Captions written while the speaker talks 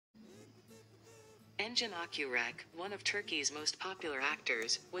Engin Akyürek, one of Turkey's most popular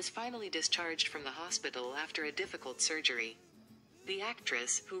actors, was finally discharged from the hospital after a difficult surgery. The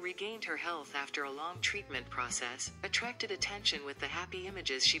actress, who regained her health after a long treatment process, attracted attention with the happy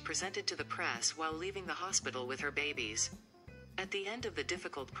images she presented to the press while leaving the hospital with her babies. At the end of the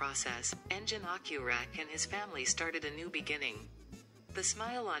difficult process, Engin Akyürek and his family started a new beginning. The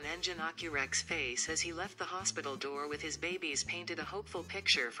smile on Engin Akyürek's face as he left the hospital door with his babies painted a hopeful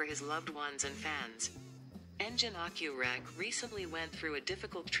picture for his loved ones and fans. Engin Akyürek recently went through a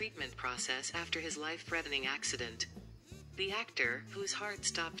difficult treatment process after his life-threatening accident. The actor, whose heart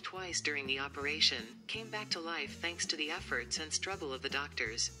stopped twice during the operation, came back to life thanks to the efforts and struggle of the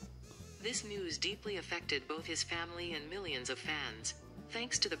doctors. This news deeply affected both his family and millions of fans.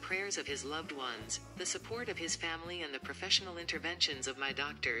 Thanks to the prayers of his loved ones, the support of his family and the professional interventions of my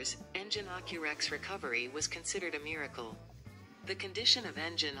doctors, Engin Akyürek's recovery was considered a miracle. The condition of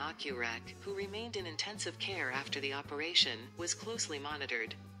Engin Akyürek, who remained in intensive care after the operation, was closely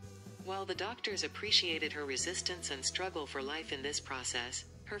monitored. While the doctors appreciated her resistance and struggle for life in this process,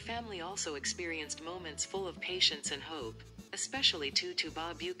 her family also experienced moments full of patience and hope, especially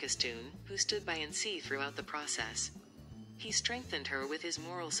Tuğba Büyüküstün, who stood by and see throughout the process. He strengthened her with his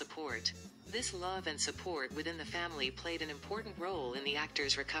moral support. This love and support within the family played an important role in the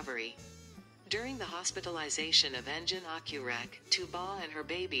actor's recovery. During the hospitalization of Engin Akyürek, Tuğba and her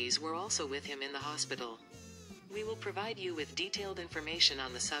babies were also with him in the hospital. We will provide you with detailed information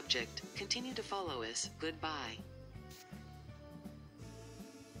on the subject. Continue to follow us. Goodbye.